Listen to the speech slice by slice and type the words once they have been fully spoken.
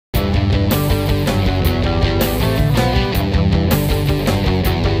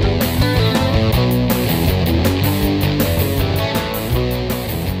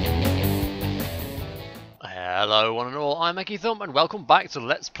I'm EkkiThump and welcome back to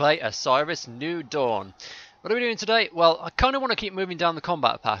Let's Play Osiris New Dawn. What are we doing today? Well, I kind of want to keep moving down the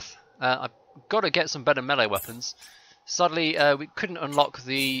combat path. I've got to get some better melee weapons. Sadly, we couldn't unlock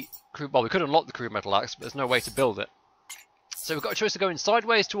the crude... Well, we could unlock the crude metal axe, but there's no way to build it. So we've got a choice of going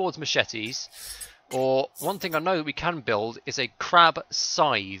sideways towards machetes, or one thing I know that we can build is a crab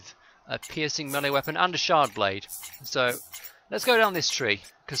scythe, a piercing melee weapon, and a shard blade. So let's go down this tree,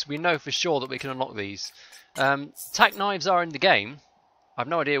 because we know for sure that we can unlock these. Tack knives are in the game. I've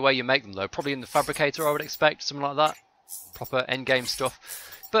no idea where you make them though. Probably in the fabricator, I would expect, something like that. Proper endgame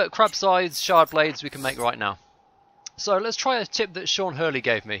stuff. But crab scythes, shard blades we can make right now. So let's try a tip that Sean Hurley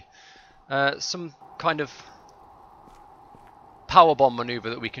gave me. Some kind of power bomb maneuver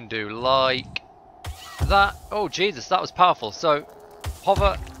that we can do, like that. Oh Jesus, that was powerful. So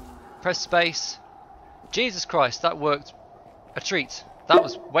hover, press space. Jesus Christ, that worked a treat. That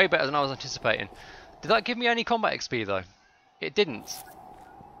was way better than I was anticipating. Did that give me any combat XP though? It didn't.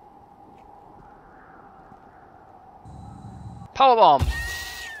 Powerbomb!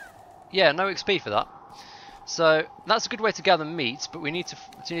 Yeah, no XP for that. So that's a good way to gather meat, but we need to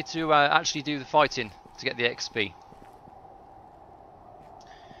actually do the fighting to get the XP.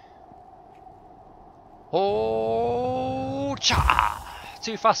 Oh, cha!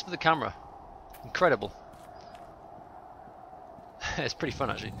 Too fast for the camera. Incredible. It's pretty fun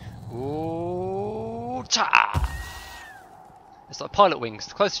actually. Ooh, cha! It's like pilot wings.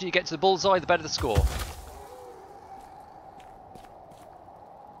 The closer you get to the bullseye, the better the score.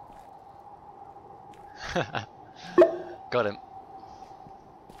 Got him.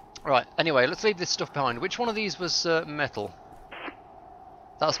 Right, anyway, let's leave this stuff behind. Which one of these was metal?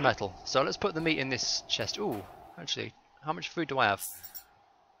 That's metal. So let's put the meat in this chest. Ooh, actually, how much food do I have?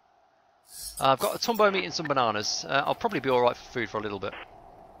 I've got a tumbo meat and some bananas. I'll probably be alright for food for a little bit.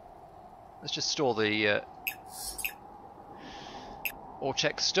 Let's just store the ore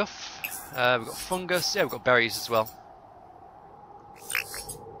check stuff. We've got fungus. Yeah, we've got berries as well.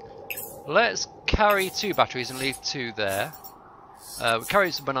 Let's carry 2 batteries and leave 2 there. We'll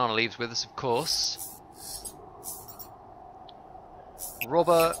carry some banana leaves with us, of course.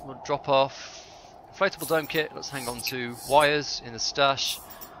 Rubber will drop off. Inflatable dome kit. Let's hang on to wires in the stash.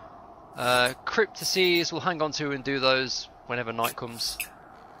 Cryptices we'll hang on to and do those whenever night comes.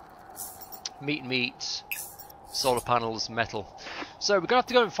 Meat, solar panels, metal. So we're going to have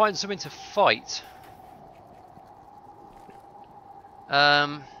to go and find something to fight.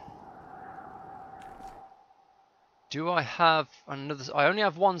 Do I have another? I only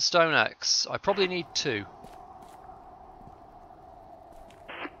have 1 stone axe. I probably need 2.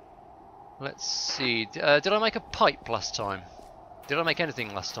 Let's see. Did I make a pipe last time? Did I make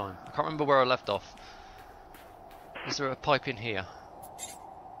anything last time? I can't remember where I left off. Is there a pipe in here?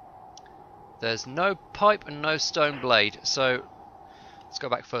 There's no pipe and no stone blade. So let's go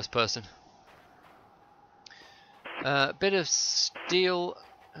back first person. A bit of steel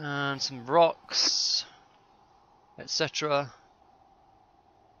and some rocks, etc.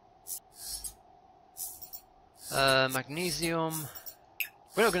 Magnesium.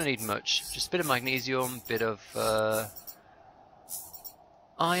 We're not going to need much. Just a bit of magnesium, bit of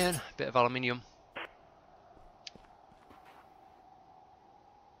iron, a bit of aluminium.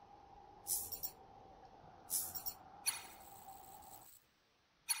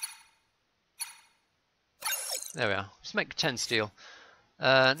 There we are. Let's make 10 steel.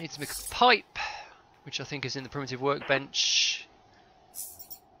 Need to make a pipe, which I think is in the primitive workbench.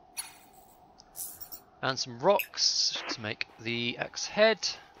 And some rocks to make the axe head.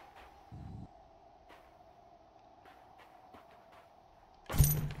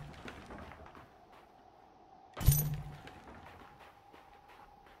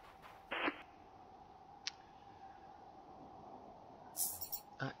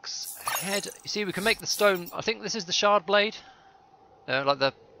 Axe head. You see, we can make the stone. I think this is the shard blade, like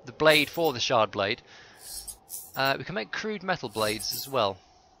the blade for the shard blade. We can make crude metal blades as well.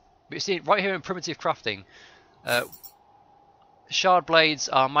 But you see, right here in primitive crafting, shard blades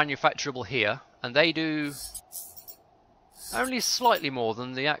are manufacturable here, and they do only slightly more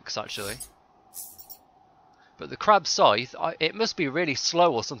than the axe actually. But the crab scythe, it must be really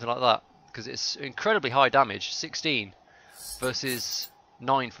slow or something like that, because it's incredibly high damage, 16 versus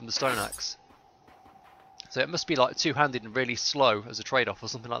 9 from the stone axe. So it must be like two-handed and really slow as a trade-off or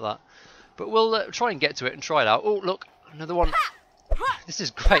something like that. But we'll try and get to it and try it out. Oh look, another one. This is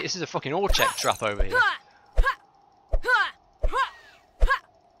great. This is a fucking ore check trap over here.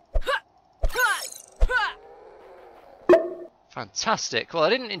 Fantastic. Well, I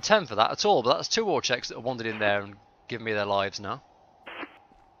didn't intend for that at all, but that's 2 ore checks that have wandered in there and given me their lives now.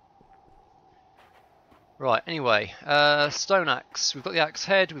 Right, anyway, stone axe. We've got the axe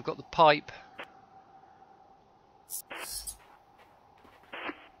head, we've got the pipe.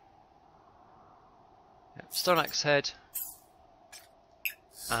 Yep, stone axe head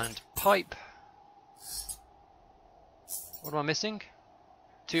and pipe. What am I missing?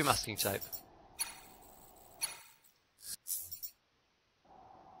 2 masking tape.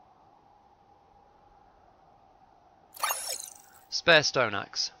 Spare stone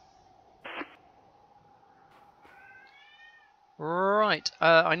axe. Right,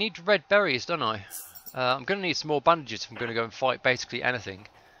 I need red berries, don't I? I'm going to need some more bandages if I'm going to go and fight basically anything.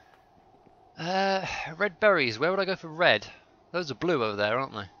 Red berries, where would I go for red? Those are blue over there,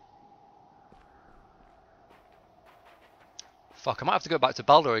 aren't they? Fuck, I might have to go back to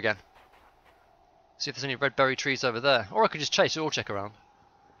Baldur again. See if there's any red berry trees over there. Or I could just chase it or check around.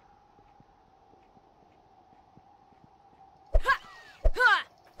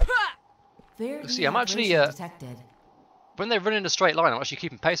 See, I'm actually... when they run in a straight line, I'm actually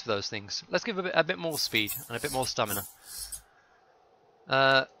keeping pace with those things. Let's give a bit more speed and a bit more stamina.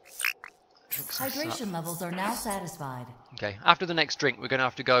 Hydration levels are now satisfied. Okay, after the next drink, we're going to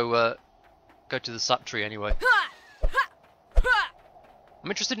have to go to the sap tree anyway. I'm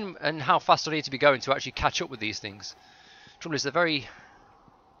interested in how fast I need to be going to actually catch up with these things. Trouble is, they're very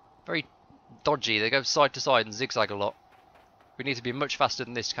dodgy. They go side to side and zigzag a lot. We need to be much faster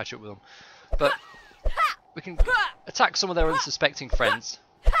than this to catch up with them. But we can attack some of their unsuspecting friends.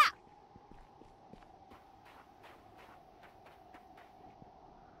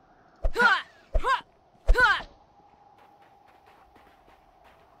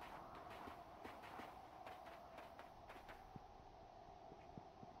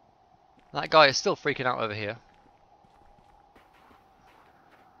 That guy is still freaking out over here.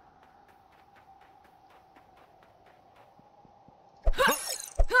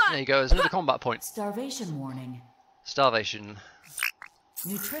 There you go, there's another combat point. Starvation warning. Starvation.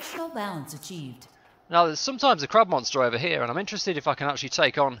 Nutritional balance achieved. Now there's sometimes a crab monster over here, and I'm interested if I can actually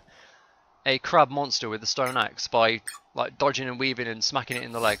take on a crab monster with the stone axe by like dodging and weaving and smacking it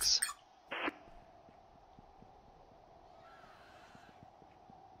in the legs.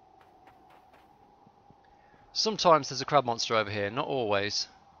 Sometimes there's a crab monster over here, not always.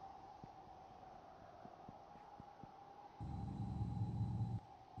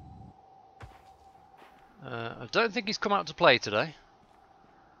 I don't think he's come out to play today.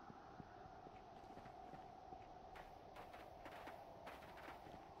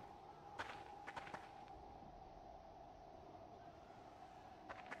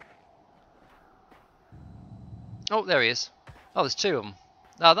 Oh, there he is. Oh, there's 2 of them.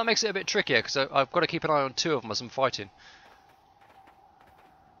 Now that makes it a bit trickier because I've got to keep an eye on 2 of them as I'm fighting.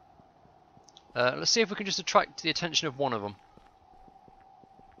 Let's see if we can just attract the attention of one of them.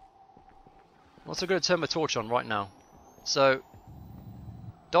 I'm also going to turn my torch on right now. So,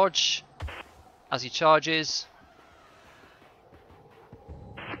 dodge as he charges.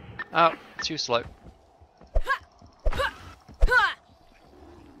 Oh, too slow.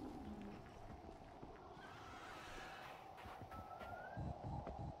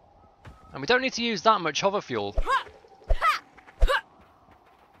 And we don't need to use that much hover fuel.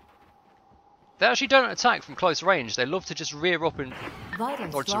 They actually don't attack from close range. They love to just rear up and...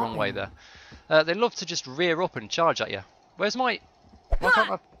 dodge the wrong way there. They love to just rear up and charge at you. Where's my... why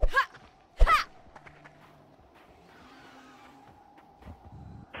can't I...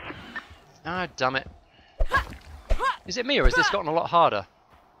 Ah, damn it. Is it me or has this gotten a lot harder?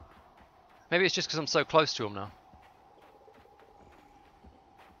 Maybe it's just because I'm so close to him now.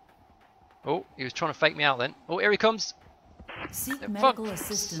 Oh, he was trying to fake me out then. Oh, here he comes. Seek medical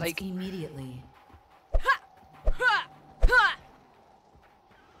assistance immediately.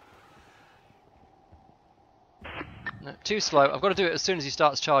 No, too slow. I've got to do it as soon as he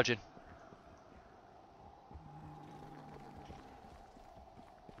starts charging.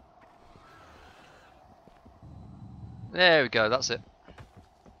 There we go, that's it.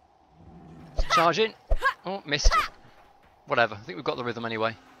 Charging. Oh, missed. Whatever, I think we've got the rhythm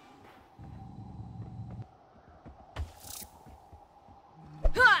anyway.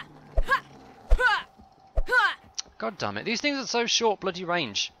 God damn it, these things are so short bloody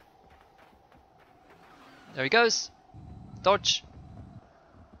range. There he goes. Dodge.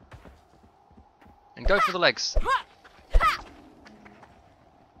 And go for the legs.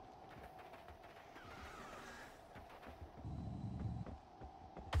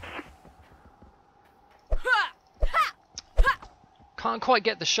 Can't quite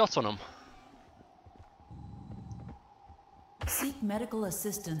get the shot on him. Seek medical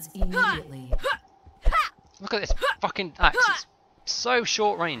assistance immediately. Look at this fucking axe. It's so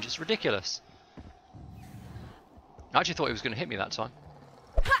short range, it's ridiculous. I actually thought he was going to hit me that time.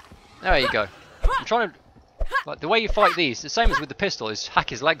 There you go. I'm trying to... Like, the way you fight these, the same as with the pistol, is hack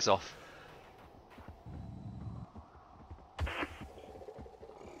his legs off.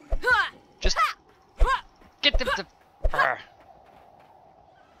 Just... Get them to...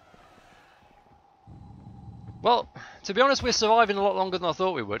 Well, to be honest, we're surviving a lot longer than I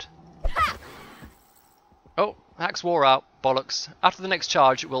thought we would. Oh, hacks wore out. Bollocks. After the next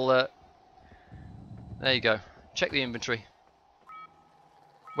charge, we'll... There you go. Check the inventory.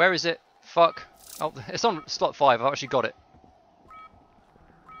 Where is it? Fuck. Oh, it's on slot 5. I've actually got it.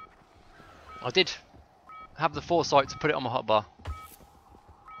 I did have the foresight to put it on my hotbar.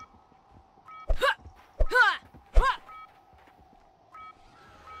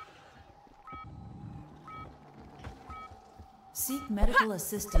 Seek medical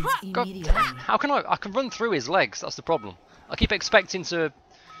assistance God, immediately. how can I can run through his legs, that's the problem. I keep expecting to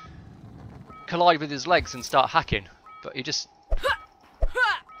collide with his legs and start hacking, but he just...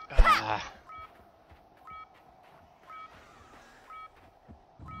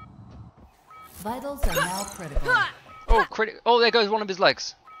 Vitals are now critical. Oh, oh, there goes one of his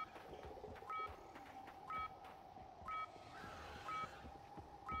legs.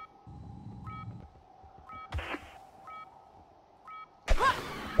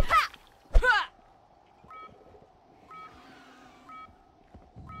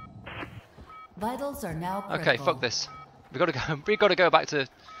 Vitals are now critical. Okay, fuck this. We gotta go. We gotta go back to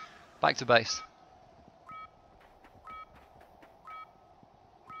base.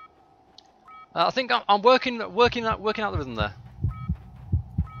 I think I'm working out the rhythm there.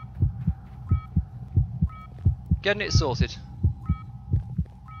 Getting it sorted.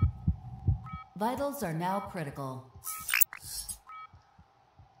 Vitals are now critical.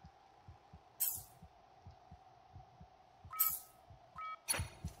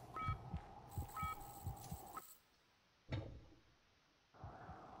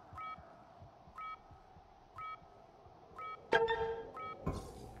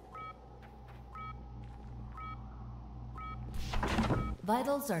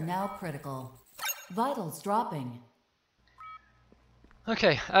 Vitals are now critical. Vitals dropping.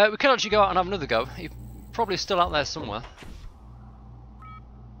 Okay, we can actually go out and have another go. He's probably still out there somewhere.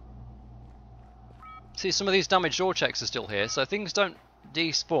 See, some of these damaged ore checks are still here, so things don't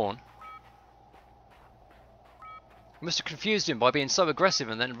despawn. Must have confused him by being so aggressive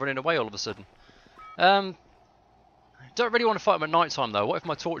and then running away all of a sudden. Don't really want to fight him at night time though. What if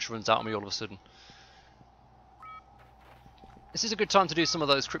my torch runs out on me all of a sudden? This is a good time to do some of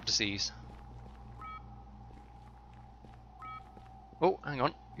those cryptices. Oh, hang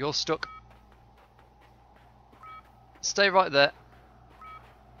on. You're stuck. Stay right there.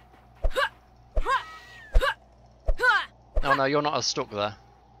 Oh no, you're not as stuck there.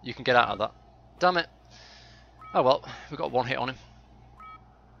 You can get out of that. Damn it. Oh well, we've got one hit on him.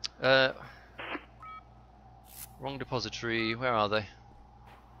 Wrong depository. Where are they?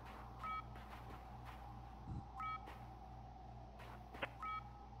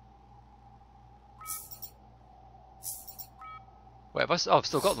 Wait, have I? Oh, I've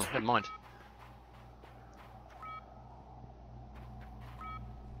still got them. Never mind.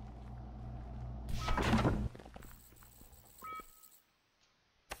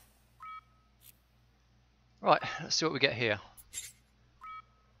 Right, let's see what we get here.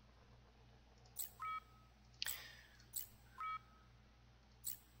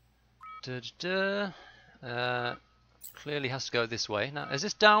 Clearly has to go this way. Now, is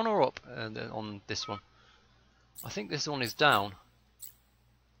this down or up on this one? I think this one is down.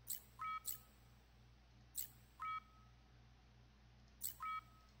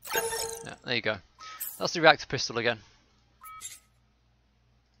 Yeah, there you go. That's the reactor pistol again.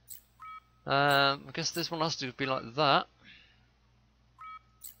 I guess this one has to be like that.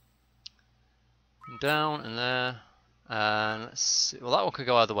 And down and there. And let's see. Well, that one could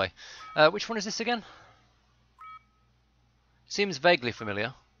go either way. Which one is this again? Seems vaguely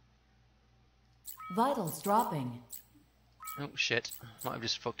familiar. Vitals dropping. Oh shit. Might have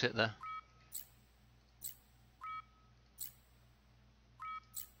just fucked it there.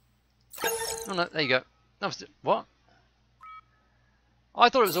 Oh no, there you go. That was what? I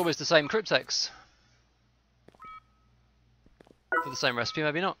thought it was always the same cryptex. For the same recipe,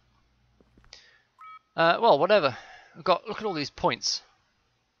 maybe not. Well, whatever. We've got, look at all these points.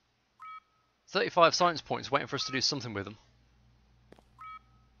 35 science points waiting for us to do something with them.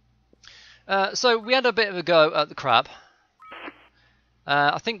 So we had a bit of a go at the crab.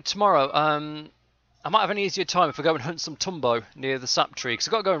 I think tomorrow I might have an easier time if I go and hunt some tumbo near the sap tree, because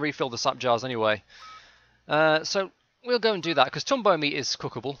I've got to go and refill the sap jars anyway. So we'll go and do that, because tumbo meat is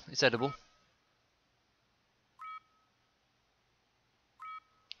cookable, it's edible.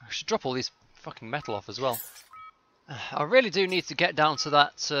 I should drop all these fucking metal off as well. I really do need to get down to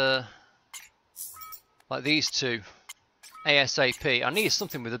that, like these two, ASAP. I need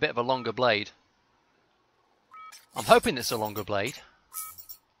something with a bit of a longer blade. I'm hoping it's a longer blade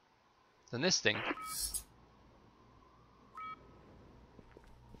than this thing.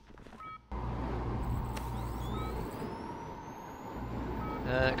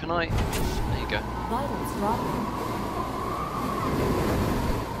 Can I? There you go. Vitals dropping.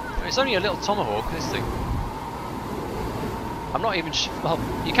 It's only a little tomahawk, this thing. I'm not even well,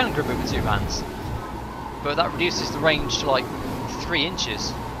 you can grip it with 2 hands, but that reduces the range to like 3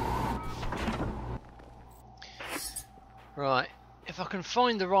 inches. Right, if I can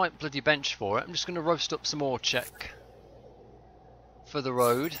find the right bloody bench for it, I'm just going to roast up some more check for the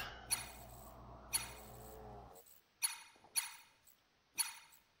road.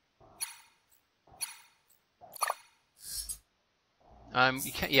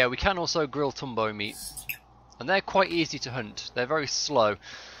 We can also grill tumbo meat, and they're quite easy to hunt. They're very slow.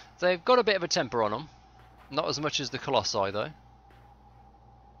 They've got a bit of a temper on them, not as much as the colossi though.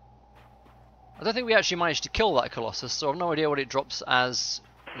 I don't think we actually managed to kill that colossus, so I've no idea what it drops as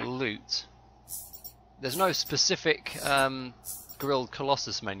loot. There's no specific grilled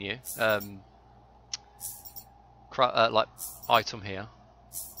colossus menu, like item here.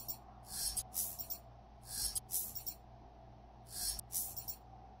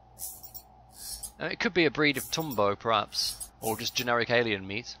 It could be a breed of tumbo, perhaps, or just generic alien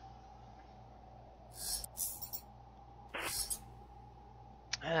meat.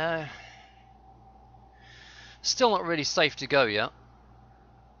 Still not really safe to go yet.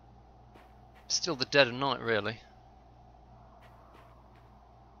 Still the dead of night, really.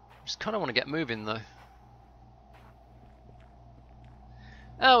 Just kind of want to get moving, though.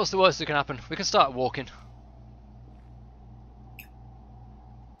 Oh, what's the worst that can happen? We can start walking.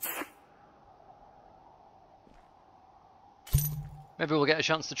 Maybe we'll get a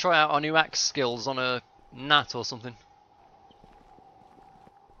chance to try out our new axe skills on a gnat or something.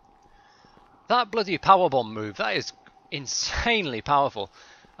 That bloody powerbomb move, that is insanely powerful.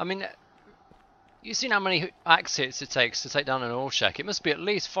 I mean, you've seen how many axe hits it takes to take down an ore shack. It must be at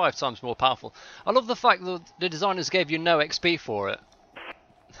least 5 times more powerful. I love the fact that the designers gave you no XP for it.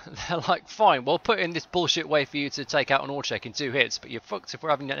 They're like, fine, we'll put in this bullshit way for you to take out an ore shack in 2 hits, but you're fucked if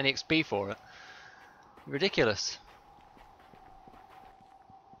we're having any XP for it. Ridiculous.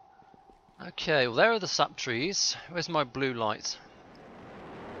 Okay, well there are the sap trees. Where's my blue light?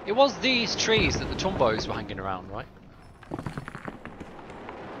 It was these trees that the tumbos were hanging around, right?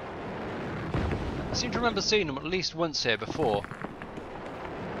 I seem to remember seeing them at least once here before.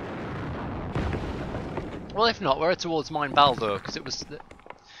 Well, if not, we're towards Mine Baldur, because it was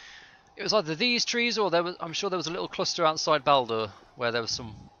either these trees or I'm sure there was a little cluster outside Baldur where there was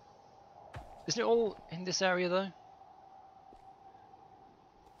some. Isn't it all in this area though?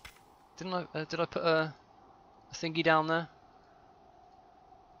 Did I put a thingy down there?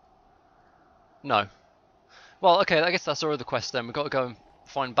 No. Well, okay, I guess that's our other quest then. We've got to go and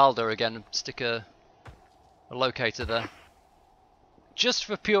find Baldur again and stick a locator there. Just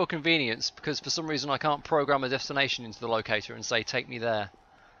for pure convenience, because for some reason I can't program a destination into the locator and say, take me there.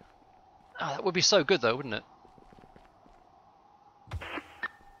 Oh, that would be so good though, wouldn't it?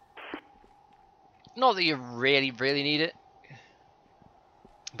 Not that you really, really need it.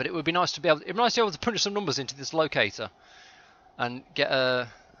 But it would be nice to be able to punch some numbers into this locator and get an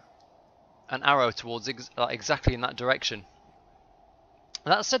arrow towards exactly in that direction.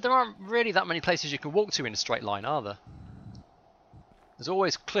 That said, there aren't really that many places you can walk to in a straight line, are there? There's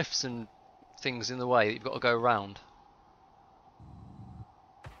always cliffs and things in the way that you've got to go around.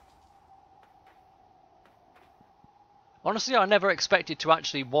 Honestly, I never expected to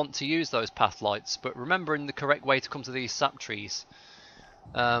actually want to use those path lights, but remembering the correct way to come to these sap trees,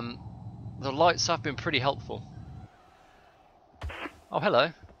 the lights have been pretty helpful. Oh,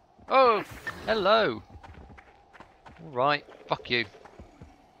 hello. Oh, hello. Alright, fuck you.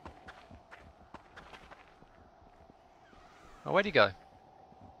 Oh, where'd he go?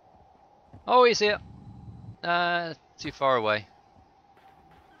 Oh, he's here. Too far away.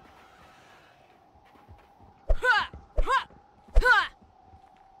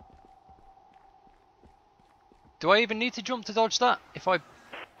 Do I even need to jump to dodge that? If I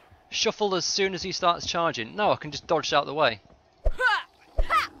shuffle as soon as he starts charging? No, I can just dodge out the way.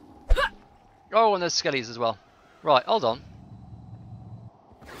 Oh, and there's skellies as well. Right, hold on.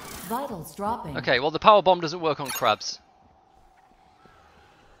 Vitals dropping. Okay, well the power bomb doesn't work on crabs.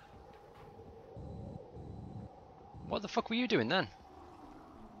 What the fuck were you doing then?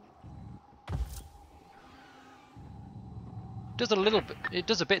 does a little bit. It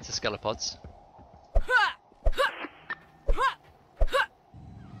does a bit to scalepods.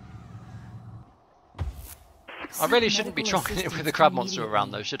 I really shouldn't be trying it with the crab monster around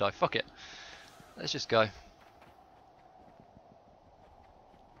though, should I? Fuck it. Let's just go.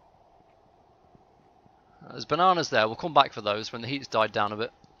 There's bananas there. We'll come back for those when the heat's died down a bit.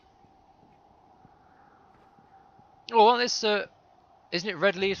 Oh, well, this isn't it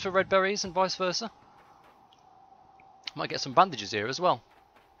red leaves for red berries and vice versa? Might get some bandages here as well.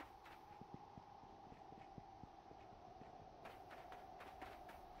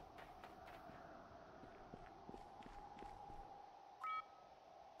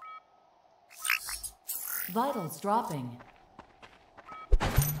 Vitals dropping.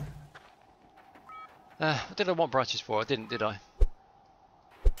 What did I want branches for? I didn't, did I?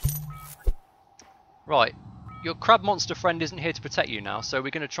 Right. Your crab monster friend isn't here to protect you now, so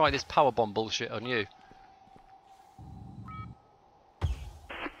we're going to try this power bomb bullshit on you.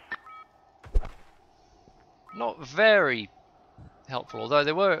 Not very helpful, although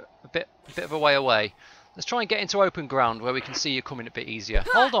they were a bit of a way away. Let's try and get into open ground where we can see you coming a bit easier.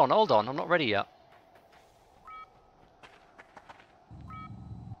 Hold on, I'm not ready yet.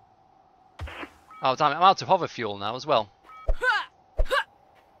 Oh damn it, I'm out of hover fuel now as well.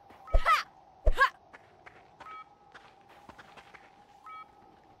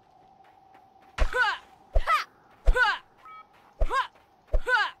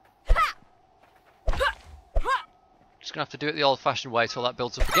 Just gonna have to do it the old-fashioned way till that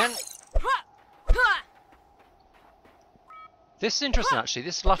builds up again. This is interesting actually,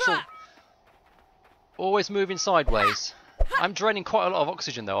 this lateral always moving sideways. I'm draining quite a lot of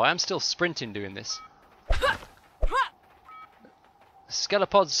oxygen though, I am still sprinting doing this.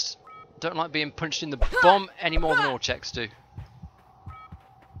 Scalepods don't like being punched in the bum any more than Orcheks do.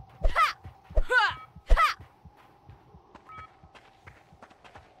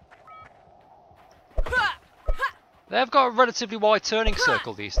 They've got a relatively wide turning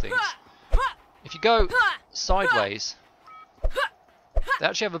circle, these things. If you go sideways, they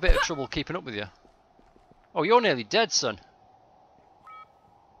actually have a bit of trouble keeping up with you. Oh, you're nearly dead, son.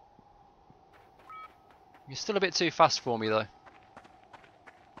 You're still a bit too fast for me, though.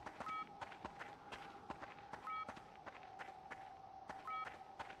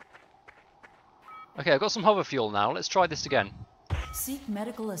 Okay, I've got some hover fuel now. Let's try this again. Seek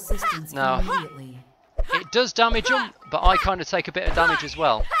medical assistance immediately. It does damage them, but I kind of take a bit of damage as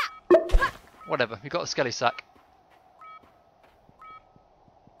well. Whatever, we've got a skelly sack.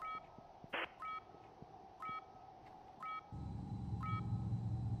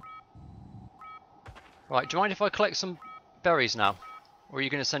 Right, do you mind if I collect some berries now? Or are you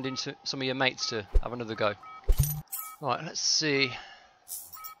going to send in some of your mates to have another go? Right, let's see.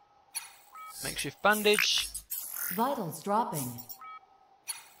 Makeshift bandage. Vitals dropping.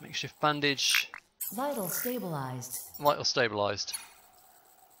 Makeshift bandage. Vital stabilized. Vital stabilized.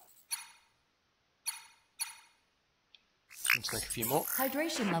 Let's make a few more.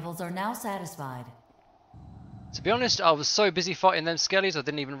 Hydration levels are now satisfied. To be honest, I was so busy fighting them skellies I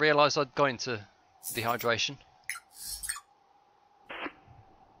didn't even realise I'd gone into dehydration.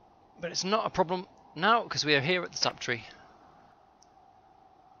 But it's not a problem now because we are here at the sap tree.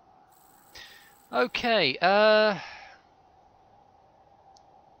 Okay, I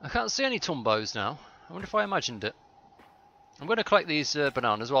can't see any tumbos now. I wonder if I imagined it. I'm going to collect these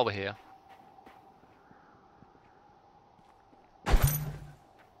bananas while we're here.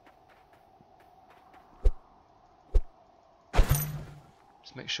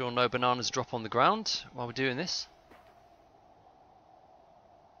 Just make sure no bananas drop on the ground while we're doing this.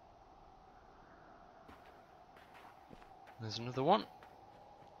 There's another one.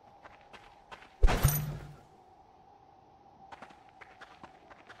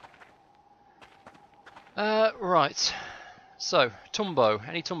 Right. So, Tumbo.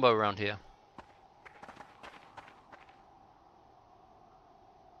 Any Tumbo around here?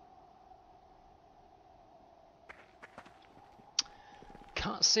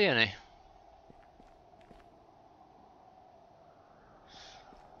 Can't see any.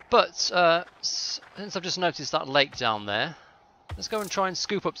 But, since I've just noticed that lake down there, let's go and try and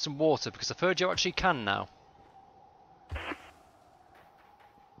scoop up some water, because I've heard you actually can now.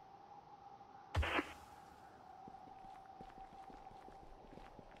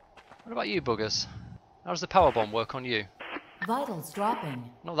 What about you buggers? How does the power bomb work on you? Vitals dropping.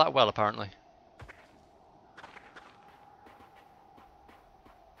 Not that well, apparently.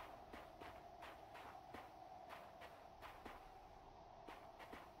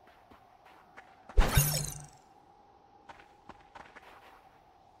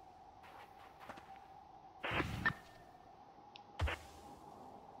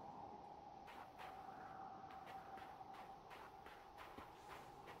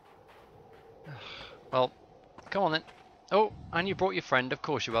 Well, come on then. Oh, and you brought your friend, of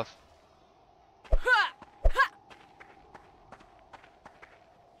course you have.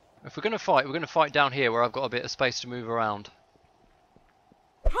 If we're going to fight down here where I've got a bit of space to move around.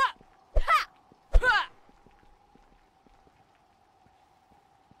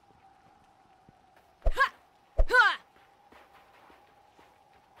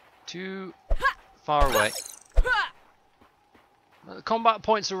 Too far away. The combat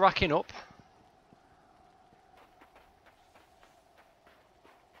points are racking up.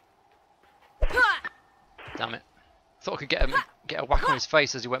 Damn it. Thought I could get a whack on his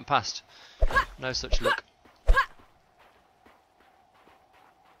face as he went past. No such luck.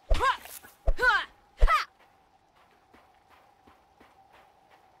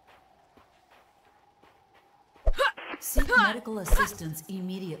 Seek medical assistance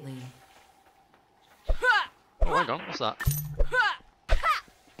immediately. Oh, hang on, what's that?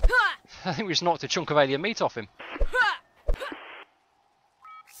 I think we just knocked a chunk of alien meat off him.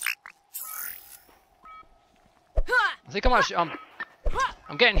 I think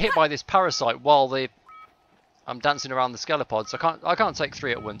I'm getting hit by this parasite while I'm dancing around the skelepods. I can't take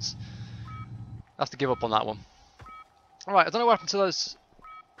 3 at once. I have to give up on that one. Alright, I don't know what happened to those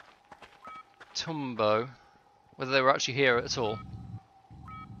Tumbo, whether they were actually here at all.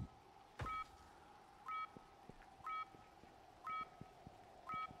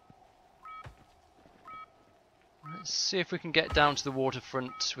 Let's see if we can get down to the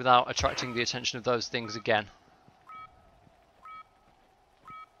waterfront without attracting the attention of those things again.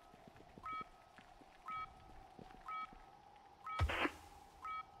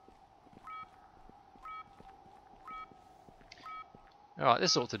 Alright,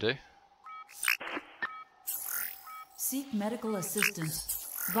 this ought to do. Seek medical assistance.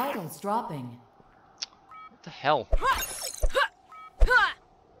 Vitals dropping. What the hell?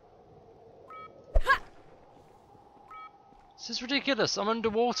 This is ridiculous. I'm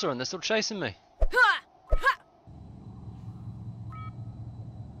underwater and they're still chasing me.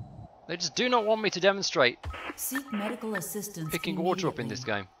 They just do not want me to demonstrate Seek medical assistance picking water up in this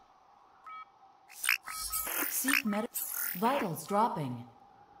game. Seek vitals dropping.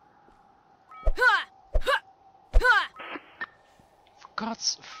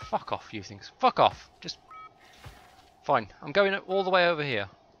 God's... Fuck off, you things. Fuck off. Just... Fine. I'm going all the way over here.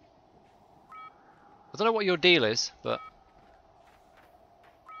 I don't know what your deal is, but...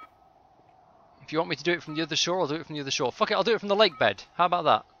 If you want me to do it from the other shore, I'll do it from the other shore. Fuck it, I'll do it from the lake bed. How about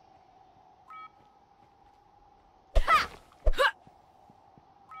that?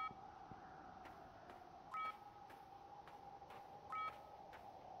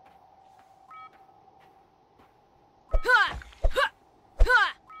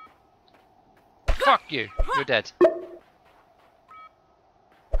 Fuck you. You're dead.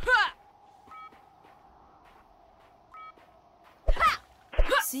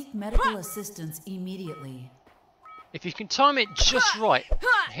 Seek medical assistance immediately. If you can time it just right...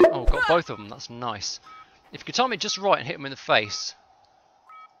 Oh, got both of them. That's nice. If you can time it just right and hit them in the face,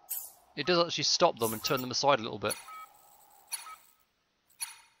 it does actually stop them and turn them aside a little bit.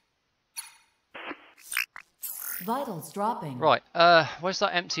 Vitals dropping. Right, where's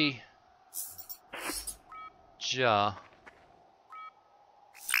that empty jar?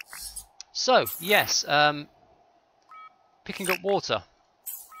 So, yes, picking up water.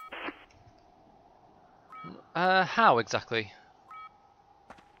 How exactly?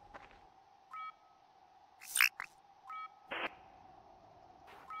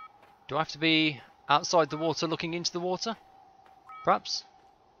 Do I have to be outside the water looking into the water? Perhaps?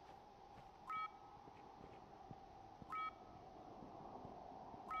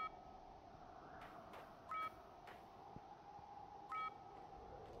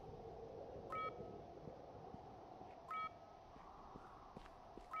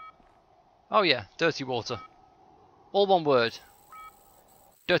 Oh yeah, dirty water. All one word.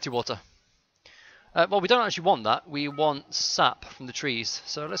 Dirty water. Well, we don't actually want that. We want sap from the trees.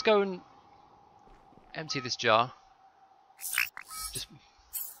 So let's go and empty this jar. Just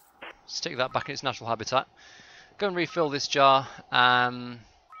stick that back in its natural habitat. Go and refill this jar. I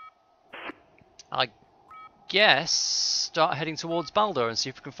guess start heading towards Baldur and see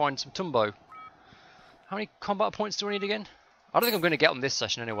if we can find some Tumbo. How many combat points do I need again? I don't think I'm going to get on this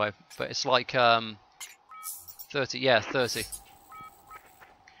session anyway, but it's like 30, yeah, 30.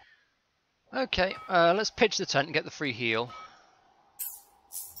 Okay, let's pitch the tent and get the free heal.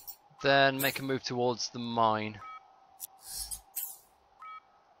 Then make a move towards the mine.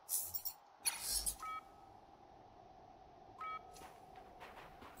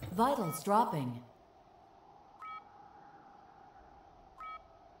 Vitals dropping.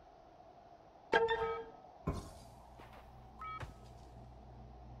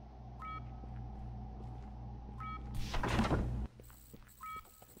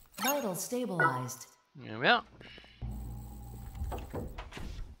 Vitals stabilized. Here we are.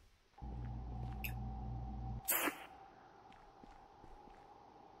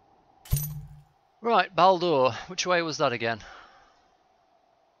 Right, Baldur. Which way was that again?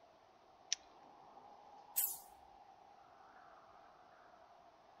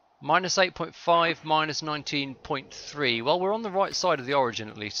 Minus 8.5, minus 19.3. Well, we're on the right side of the origin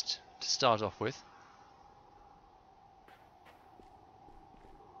at least, to start off with.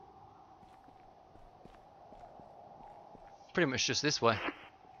 Pretty much just this way.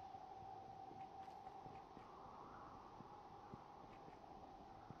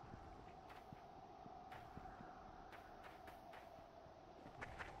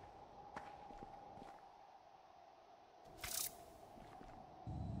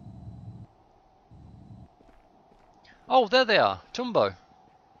 Oh, there they are, Tumbo.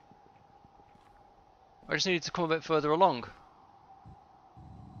 I just needed to come a bit further along.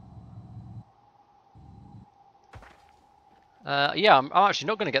 Yeah, I'm actually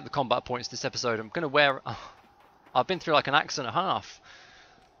not going to get the combat points this episode. I'm going to wear... I've been through like an axe and a half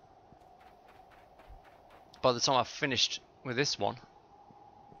by the time I've finished with this one.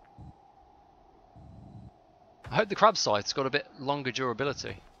 I hope the crab scythe's got a bit longer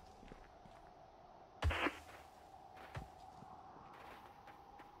durability.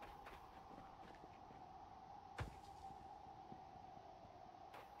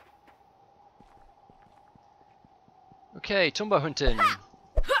 Okay, Tumbo hunting.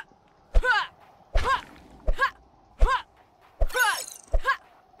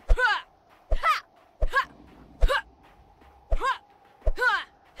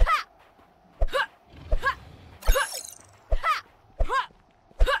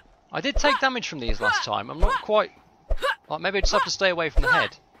 I did take damage from these last time. I'm not quite... Like, maybe I just have to stay away from the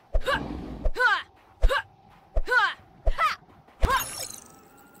head.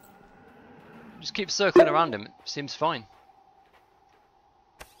 Just keep circling around him. It seems fine.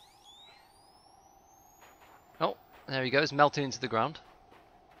 Oh, there he goes, melting into the ground.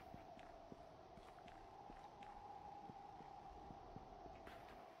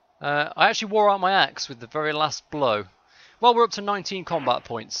 I actually wore out my axe with the very last blow. Well, we're up to 19 combat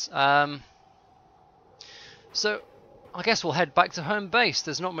points. So, I guess we'll head back to home base.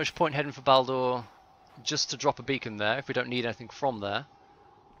 There's not much point heading for Baldur just to drop a beacon there if we don't need anything from there.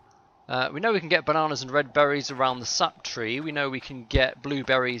 We know we can get bananas and red berries around the sap tree. We know we can get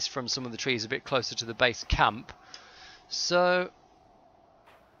blueberries from some of the trees a bit closer to the base camp. So,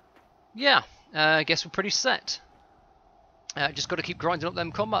 yeah, I guess we're pretty set. Just got to keep grinding up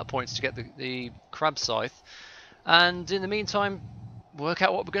them combat points to get the crab scythe. And in the meantime, work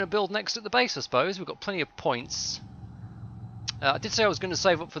out what we're going to build next at the base, I suppose. We've got plenty of points. I did say I was going to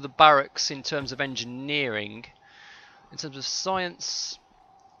save up for the barracks in terms of engineering. In terms of science...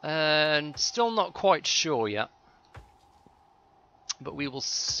 and still not quite sure yet, but we will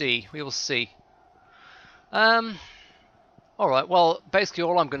see. We will see. Alright, well, basically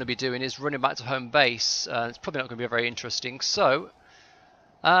all I'm going to be doing is running back to home base. It's probably not going to be very interesting, so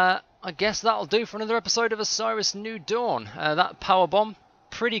I guess that'll do for another episode of Osiris New Dawn. That power bomb,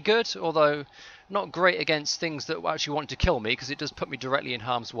 pretty good, although not great against things that actually want to kill me, because it does put me directly in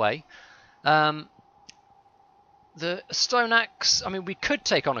harm's way. The stone axe, I mean, we could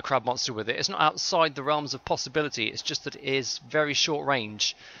take on a crab monster with it. It's not outside the realms of possibility. It's just that it is very short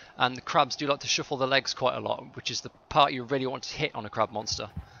range, and the crabs do like to shuffle their legs quite a lot, which is the part you really want to hit on a crab monster.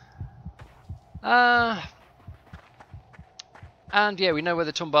 And yeah, we know where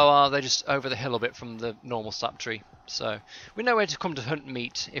the Tumbo are. They're just over the hill a bit from the normal sap tree. So we know where to come to hunt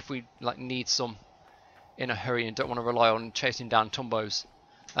meat if we like need some in a hurry and don't want to rely on chasing down Tumbos,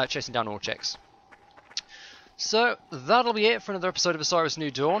 chasing down Orcheks. So that'll be it for another episode of Osiris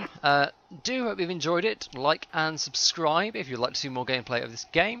New Dawn. Do hope you've enjoyed it. Like and subscribe if you'd like to see more gameplay of this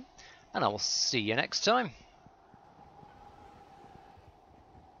game. And I will see you next time.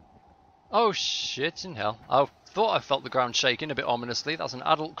 Oh shit in hell. I thought I felt the ground shaking a bit ominously. That's an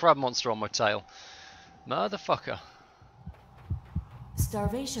adult crab monster on my tail. Motherfucker.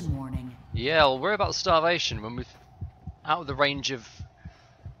 Starvation warning. Yeah, I'll worry about starvation when we're out of the range of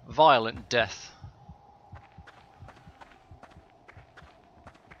violent death.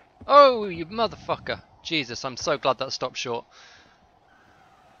 Oh, you motherfucker. Jesus, I'm so glad that stopped short.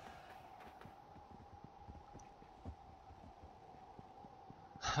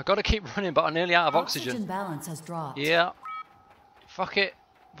 I gotta keep running, but I'm nearly out of oxygen. Oxygen balance has dropped. Yeah. Fuck it.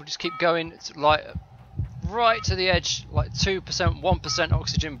 We'll just keep going. It's like right to the edge, like 2%, 1%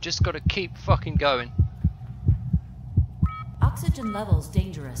 oxygen. Just gotta keep fucking going. Oxygen levels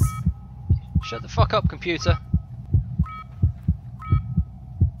dangerous. Shut the fuck up, computer.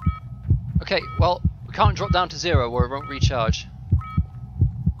 Okay, well, we can't drop down to 0 or it won't recharge.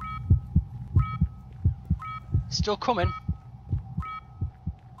 Still coming.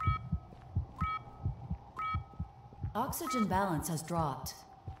 Oxygen balance has dropped.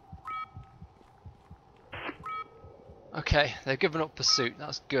 Okay, they've given up pursuit.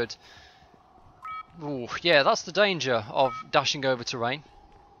 That's good. Ooh, yeah, that's the danger of dashing over terrain.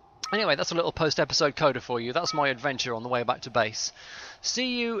 Anyway, that's a little post-episode coda for you. That's my adventure on the way back to base.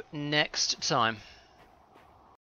 See you next time.